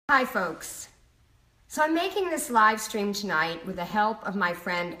Hi folks. So I'm making this live stream tonight with the help of my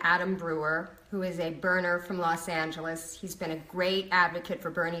friend Adam Brewer, who is a Berner from Los Angeles. He's been a great advocate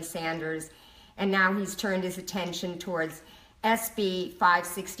for Bernie Sanders, and now he's turned his attention towards SB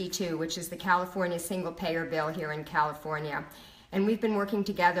 562, which is the California single payer bill here in California. And we've been working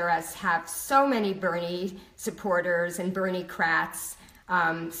together as have so many Bernie supporters and Bernie-crats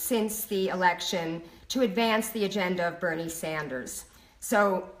since the election to advance the agenda of Bernie Sanders.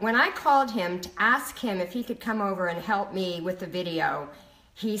 So when I called him to ask him if he could come over and help me with the video,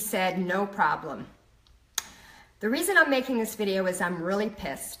 he said no problem. The reason I'm making this video is I'm really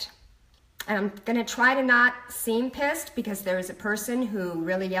pissed. And I'm going to try to not seem pissed because there is a person who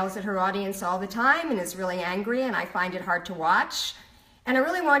really yells at her audience all the time and is really angry, and I find it hard to watch. And I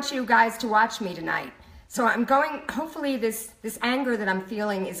really want you guys to watch me tonight. So I'm going, hopefully this anger that I'm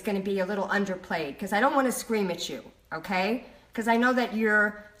feeling is going to be a little underplayed because I don't want to scream at you, okay? Because I know that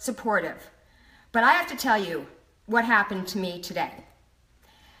you're supportive. But I have to tell you what happened to me today.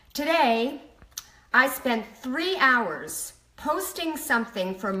 Today, I spent 3 hours posting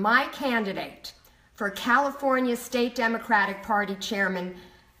something for my candidate for California State Democratic Party Chairman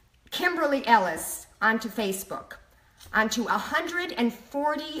Kimberly Ellis onto Facebook, onto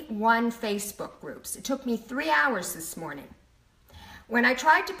 141 Facebook groups. It took me 3 hours this morning. When I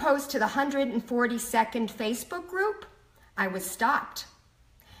tried to post to the 142nd Facebook group, I was stopped.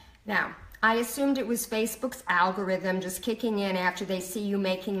 Now, I assumed it was Facebook's algorithm just kicking in after they see you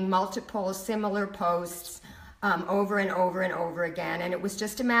making multiple similar posts over and over and over again, and it was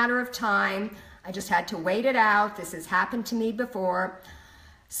just a matter of time. I just had to wait it out. This has happened to me before.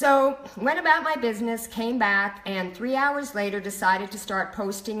 So, went about my business, came back, and 3 hours later decided to start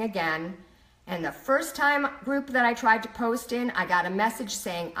posting again. And the first time group that I tried to post in, I got a message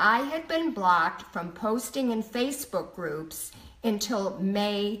saying I had been blocked from posting in Facebook groups until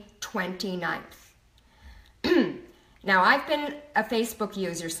May 29th. Now, I've been a Facebook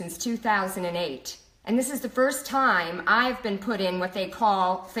user since 2008, and this is the first time I've been put in what they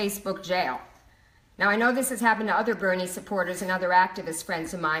call Facebook jail. Now, I know this has happened to other Bernie supporters and other activist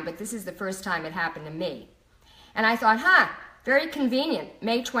friends of mine, but this is the first time it happened to me. And I thought, very convenient,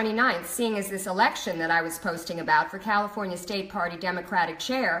 May 29th, seeing as this election that I was posting about for California State Party Democratic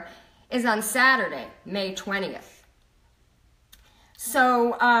Chair is on Saturday, May 20th.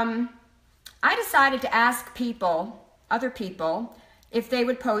 So I decided to ask people, other people, if they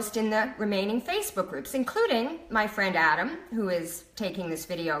would post in the remaining Facebook groups, including my friend Adam, who is taking this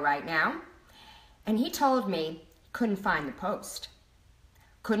video right now. And he told me couldn't find the post.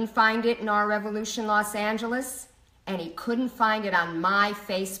 Couldn't find it in Our Revolution Los Angeles, and he couldn't find it on my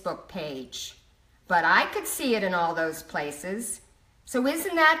Facebook page. But I could see it in all those places. So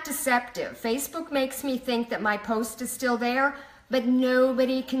isn't that deceptive? Facebook makes me think that my post is still there, but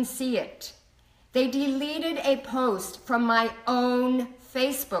nobody can see it. They deleted a post from my own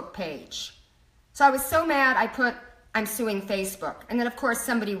Facebook page. So I was so mad I put, I'm suing Facebook. And then of course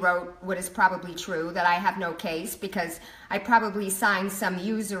somebody wrote what is probably true, that I have no case because I probably signed some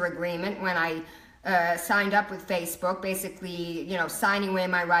user agreement when I signed up with Facebook, basically, you know, signing away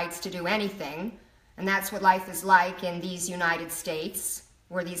my rights to do anything. And that's what life is like in these United States,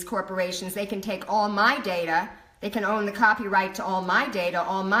 where these corporations, they can take all my data, they can own the copyright to all my data,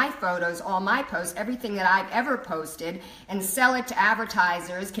 all my photos, all my posts, everything that I've ever posted, and sell it to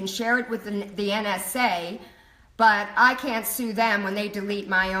advertisers, can share it with the NSA, but I can't sue them when they delete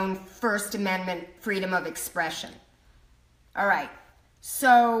my own First Amendment freedom of expression. All right,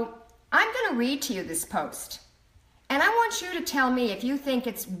 so I'm going to read to you this post, and I want you to tell me if you think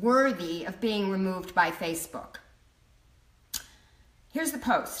it's worthy of being removed by Facebook. Here's the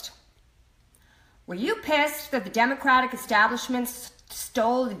post. Were you pissed that the Democratic establishment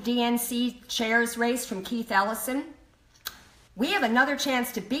stole the DNC chair's race from Keith Ellison? We have another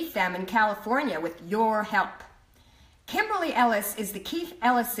chance to beat them in California with your help. Kimberly Ellis is the Keith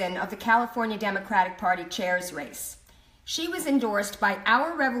Ellison of the California Democratic Party chair's race. She was endorsed by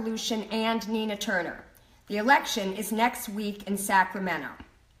Our Revolution and Nina Turner. The election is next week in Sacramento.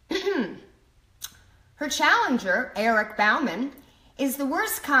 Her challenger, Eric Bauman, is the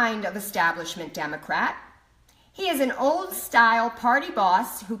worst kind of establishment Democrat. He is an old-style party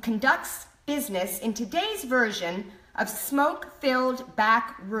boss who conducts business in today's version of smoke-filled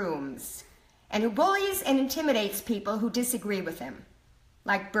back rooms, and who bullies and intimidates people who disagree with him,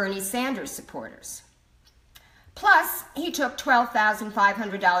 like Bernie Sanders supporters. Plus, he took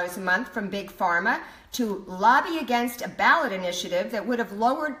 $12,500 a month from Big Pharma to lobby against a ballot initiative that would have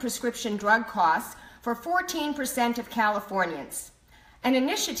lowered prescription drug costs for 14% of Californians, an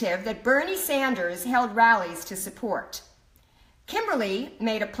initiative that Bernie Sanders held rallies to support. Kimberly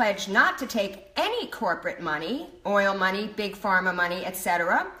made a pledge not to take any corporate money, oil money, big pharma money,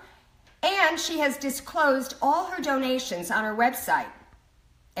 etc., and she has disclosed all her donations on her website.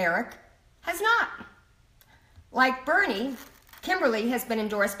 Eric has not. Like Bernie, Kimberly has been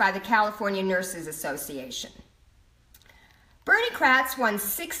endorsed by the California Nurses Association. Bernie-crats won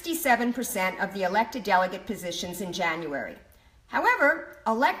 67% of the elected delegate positions in January. However,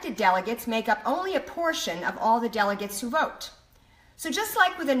 elected delegates make up only a portion of all the delegates who vote. So just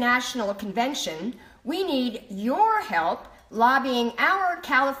like with a national convention, we need your help lobbying our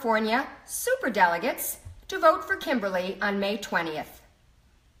California superdelegates to vote for Kimberly on May 20th.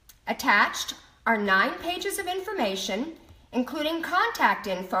 Attached are 9 pages of information, including contact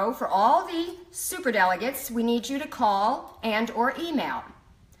info for all the superdelegates we need you to call and/or email.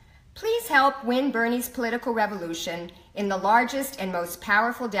 Please help win Bernie's political revolution in the largest and most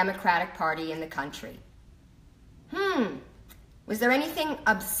powerful Democratic Party in the country. Was there anything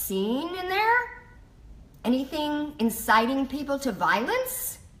obscene in there? Anything inciting people to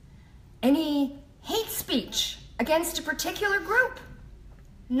violence? Any hate speech against a particular group?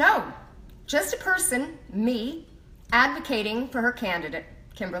 No, just a person, me, advocating for her candidate,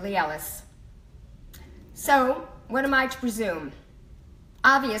 Kimberly Ellis. So, what am I to presume?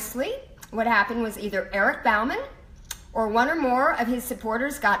 Obviously, what happened was either Eric Bauman or one or more of his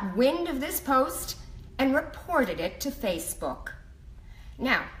supporters got wind of this post and reported it to Facebook.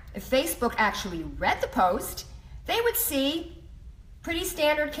 Now, if Facebook actually read the post, they would see pretty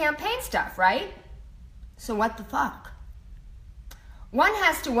standard campaign stuff, right? So what the fuck? One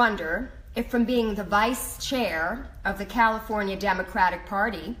has to wonder if from being the vice chair of the California Democratic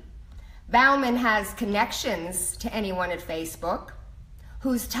Party, Bauman has connections to anyone at Facebook,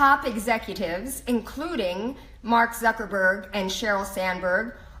 whose top executives, including Mark Zuckerberg and Sheryl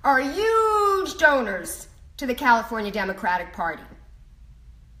Sandberg, are huge donors to the California Democratic Party.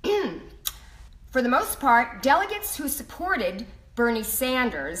 For the most part, delegates who supported Bernie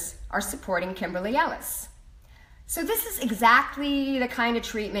Sanders are supporting Kimberly Ellis. So this is exactly the kind of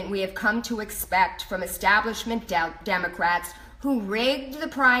treatment we have come to expect from establishment Democrats who rigged the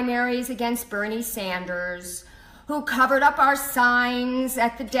primaries against Bernie Sanders, who covered up our signs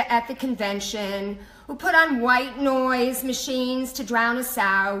at the convention, who put on white noise machines to drown us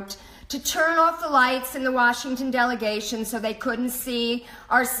out, to turn off the lights in the Washington delegation so they couldn't see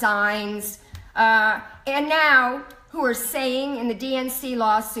our signs, and now who are saying in the DNC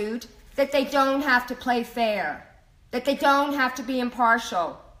lawsuit that they don't have to play fair, that they don't have to be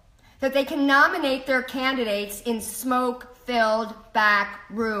impartial, that they can nominate their candidates in smoke-filled back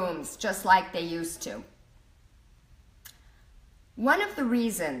rooms, just like they used to. One of the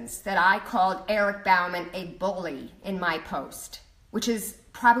reasons that I called Eric Bauman a bully in my post, which is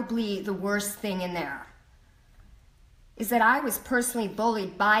probably the worst thing in there, is that I was personally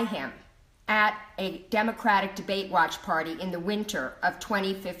bullied by him at a Democratic debate watch party in the winter of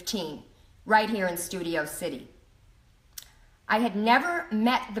 2015, right here in Studio City. I had never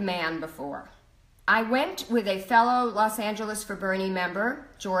met the man before. I went with a fellow Los Angeles for Bernie member,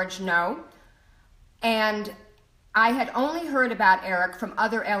 George No, and I had only heard about Eric from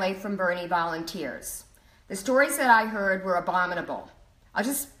other LA from Bernie volunteers. The stories that I heard were abominable. I'll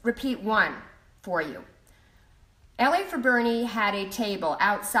just repeat one for you. LA for Bernie had a table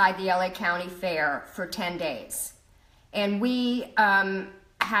outside the LA County Fair for 10 days, and we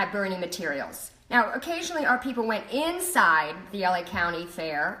had Bernie materials. Now, occasionally our people went inside the LA County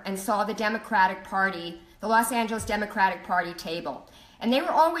Fair and saw the Democratic Party, the Los Angeles Democratic Party table, and they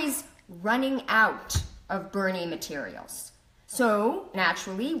were always running out of Bernie materials. So,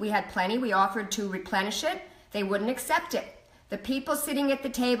 naturally, we had plenty. We offered to replenish it. They wouldn't accept it. The people sitting at the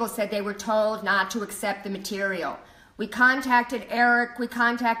table said they were told not to accept the material. We contacted Eric, we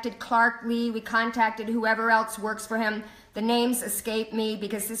contacted Clark Lee, we contacted whoever else works for him. The names escape me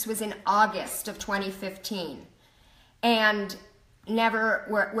because this was in August of 2015. And never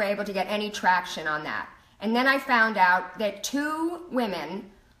were able to get any traction on that. And then I found out that 2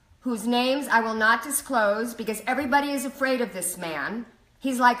 women, whose names I will not disclose because everybody is afraid of this man.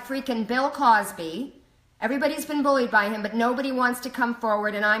 He's like freaking Bill Cosby. Everybody's been bullied by him, but nobody wants to come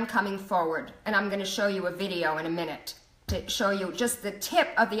forward, and I'm coming forward. And I'm going to show you a video in a minute to show you just the tip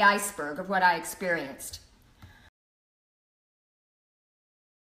of the iceberg of what I experienced.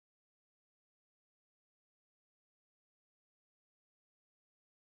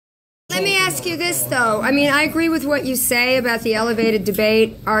 Let me ask you this, though. I mean, I agree with what you say about the elevated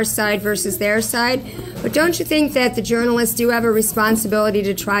debate, our side versus their side, but don't you think that the journalists do have a responsibility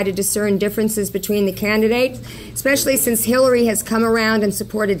to try to discern differences between the candidates, especially since Hillary has come around and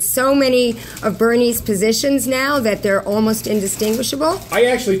supported so many of Bernie's positions now that they're almost indistinguishable? I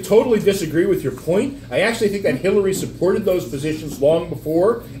actually totally disagree with your point. I actually think that Hillary supported those positions long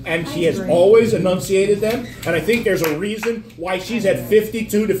before, and she has always enunciated them, and I think there's a reason why she's at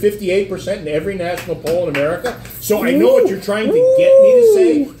 52 to 58% in every national poll in America. So I know what you're trying to get me to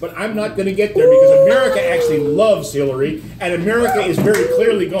say, but I'm not going to get there because America actually loves Hillary, and America is very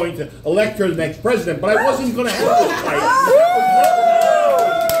clearly going to elect her the next president, but I wasn't going to have this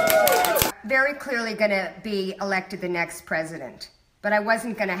fight. Very clearly going to be elected the next president, but I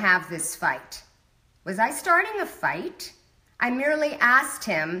wasn't going to have this fight. Was I starting a fight? I merely asked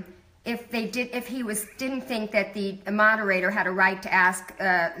him if he didn't think that the moderator had a right to ask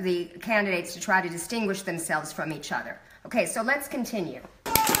the candidates to try to distinguish themselves from each other. Okay, so let's continue.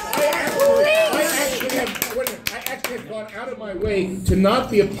 I actually have gone out of my way to not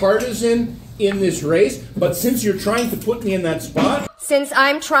be a partisan in this race, but since you're trying to put me in that spot... Since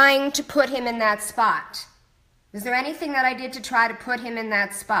I'm trying to put him in that spot. Is there anything that I did to try to put him in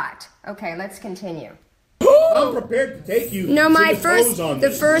that spot? Okay, let's continue. I'm prepared to take you to the toes on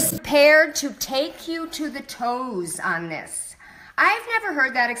this. Prepared to take you to the toes on this. I've never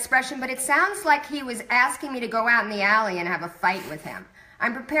heard that expression, but it sounds like he was asking me to go out in the alley and have a fight with him.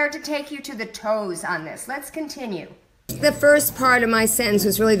 I'm prepared to take you to the toes on this. Let's continue. The first part of my sentence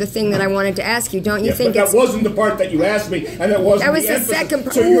was really the thing that I wanted to ask you. Don't you think that wasn't the part that you asked me, and that wasn't the second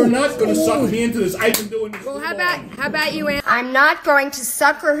part. So you're not going to sucker me into this. I've been doing this. Well, how about you answer? I'm not going to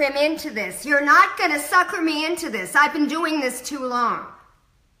sucker him into this. You're not going to sucker me into this. I've been doing this too long.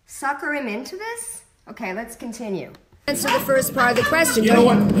 Sucker him into this? Okay, let's continue. Answer the first part of the question. You know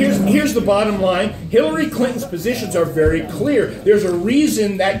what? Here's the bottom line. Hillary Clinton's positions are very clear. There's a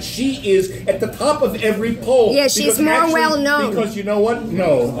reason that she is at the top of every poll. Yeah, she's more well known. Because you know what?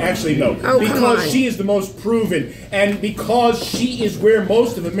 No, actually no. Oh, because she is the most proven, and because she is where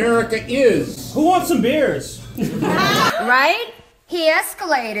most of America is. Who wants some beers? Right? He's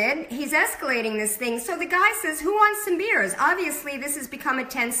escalating this thing. So the guy says, who wants some beers? Obviously, this has become a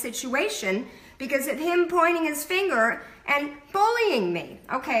tense situation because of him pointing his finger and bullying me.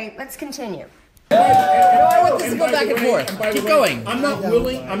 Okay, let's continue. I want this to go back and forth. Keep going. I'm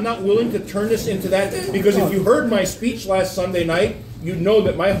not willing to turn this into that, because if you heard my speech last Sunday night, you know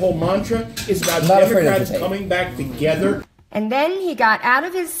that my whole mantra is about Democrats coming back together. And then he got out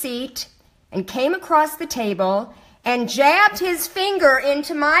of his seat and came across the table and jabbed his finger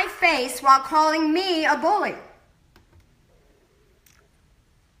into my face while calling me a bully.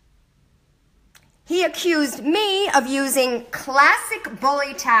 He accused me of using classic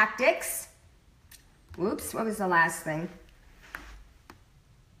bully tactics. Whoops, what was the last thing?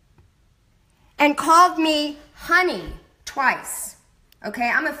 And called me honey twice. Okay,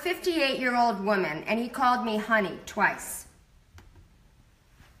 I'm a 58-year-old woman, and he called me honey twice.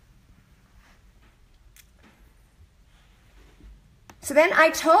 So then I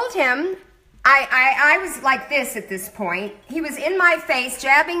told him, I was like this at this point. He was in my face,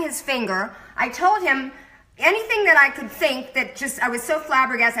 jabbing his finger. I told him anything that I could think that I was so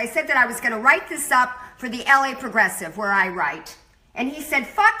flabbergasted. I said that I was going to write this up for the LA Progressive, where I write. And he said,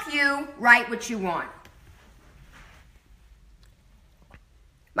 fuck you, write what you want.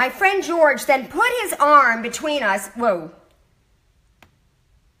 My friend George then put his arm between us, to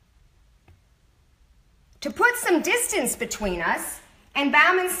put some distance between us, and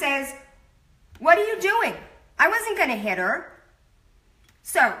Bauman says, what are you doing? I wasn't going to hit her.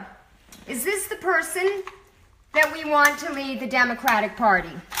 So, is this the person that we want to lead the Democratic Party?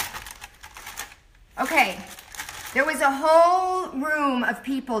 Okay, there was a whole room of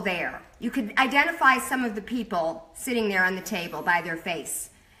people there. You could identify some of the people sitting there on the table by their face.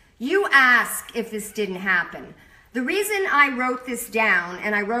 You ask if this didn't happen. The reason I wrote this down,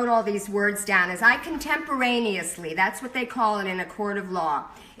 and I wrote all these words down, is I contemporaneously, that's what they call it in a court of law.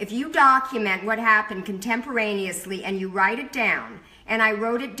 If you document what happened contemporaneously and you write it down, and I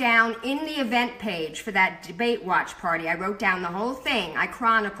wrote it down in the event page for that debate watch party, I wrote down the whole thing, I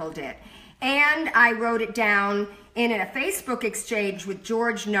chronicled it. And I wrote it down in a Facebook exchange with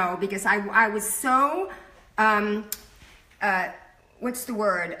George No, because I was so,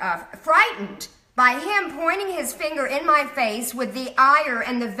 frightened by him pointing his finger in my face with the ire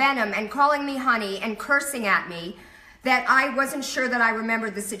and the venom and calling me honey and cursing at me, that I wasn't sure that I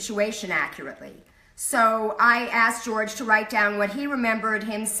remembered the situation accurately. So I asked George to write down what he remembered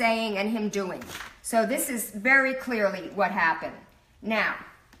him saying and him doing. So this is very clearly what happened. Now,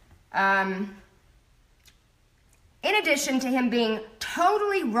 In addition to him being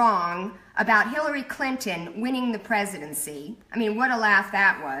totally wrong about Hillary Clinton winning the presidency, I mean, what a laugh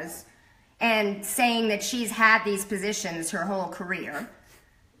that was, and saying that she's had these positions her whole career,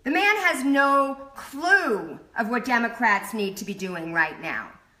 the man has no clue of what Democrats need to be doing right now.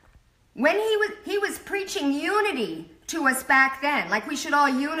 When he was preaching unity to us back then, like we should all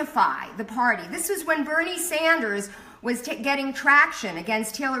unify the party. This was when Bernie Sanders was getting traction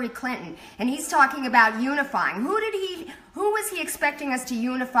against Hillary Clinton, and he's talking about unifying. Who was he expecting us to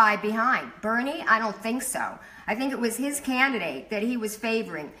unify behind? Bernie? I don't think so. I think it was his candidate that he was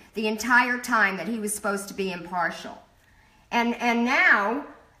favoring the entire time that he was supposed to be impartial. And now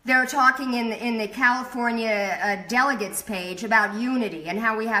they're talking in the California delegates page about unity and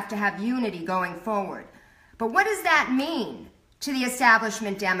how we have to have unity going forward. But what does that mean to the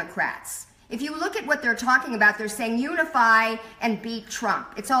establishment Democrats? If you look at what they're talking about, they're saying unify and beat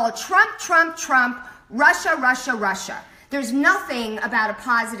Trump. It's all Trump, Trump, Trump, Russia, Russia, Russia. There's nothing about a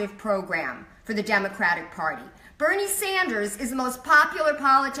positive program for the Democratic Party. Bernie Sanders is the most popular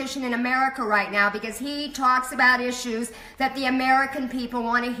politician in America right now because he talks about issues that the American people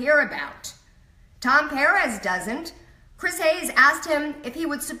want to hear about. Tom Perez doesn't. Chris Hayes asked him if he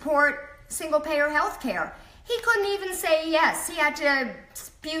would support single-payer health care. He couldn't even say yes. He had to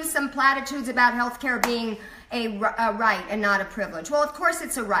spew some platitudes about health care being a right and not a privilege. Well, of course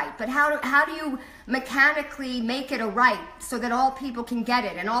it's a right, but how do you mechanically make it a right so that all people can get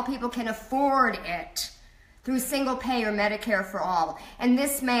it and all people can afford it? Through single-payer Medicare for all. And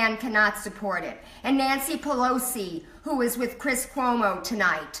this man cannot support it. And Nancy Pelosi, who is with Chris Cuomo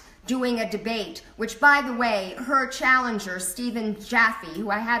tonight, doing a debate, which, by the way, her challenger, Stephen Jaffe, who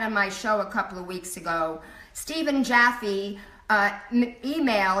I had on my show a couple of weeks ago, Stephen Jaffe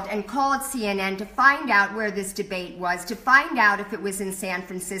emailed and called CNN to find out where this debate was, to find out if it was in San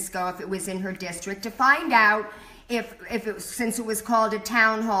Francisco, if it was in her district, to find out since it was called a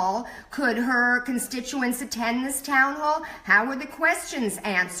town hall, could her constituents attend this town hall? How were the questions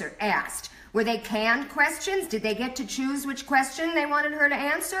asked? Were they canned questions? Did they get to choose which question they wanted her to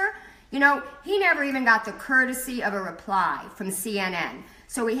answer? You know, he never even got the courtesy of a reply from CNN.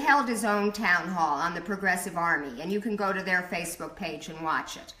 So he held his own town hall on the Progressive Army, and you can go to their Facebook page and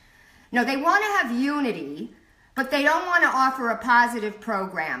watch it. No, they want to have unity, but they don't want to offer a positive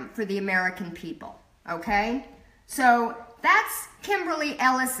program for the American people, okay? So that's Kimberly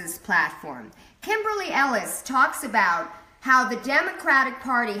Ellis's platform. Kimberly Ellis talks about how the Democratic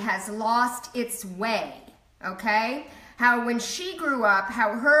Party has lost its way, okay? How when she grew up,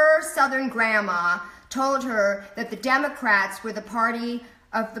 how her Southern grandma told her that the Democrats were the party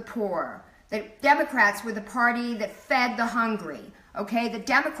of the poor. The Democrats were the party that fed the hungry, okay? The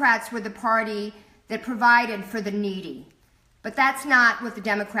Democrats were the party that provided for the needy. But that's not what the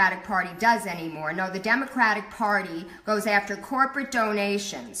Democratic Party does anymore. No, the Democratic Party goes after corporate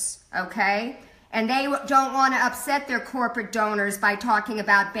donations, okay? And they don't want to upset their corporate donors by talking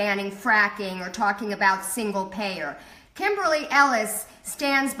about banning fracking or talking about single payer. Kimberly Ellis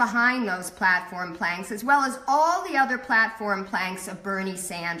stands behind those platform planks as well as all the other platform planks of Bernie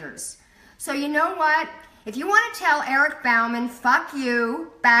Sanders. So you know what? If you want to tell Eric Bauman, fuck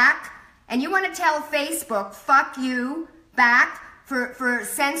you, back, and you want to tell Facebook, fuck you, back, for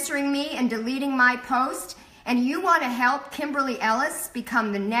censoring me and deleting my post, and you want to help Kimberly Ellis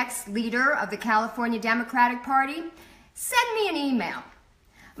become the next leader of the California Democratic Party, send me an email.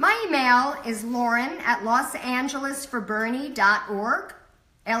 My email is lauren@losangelesforbernie.org,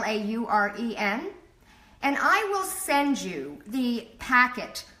 Lauren, and I will send you the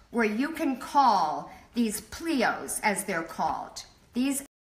packet where you can call these PLEOs, as they're called. These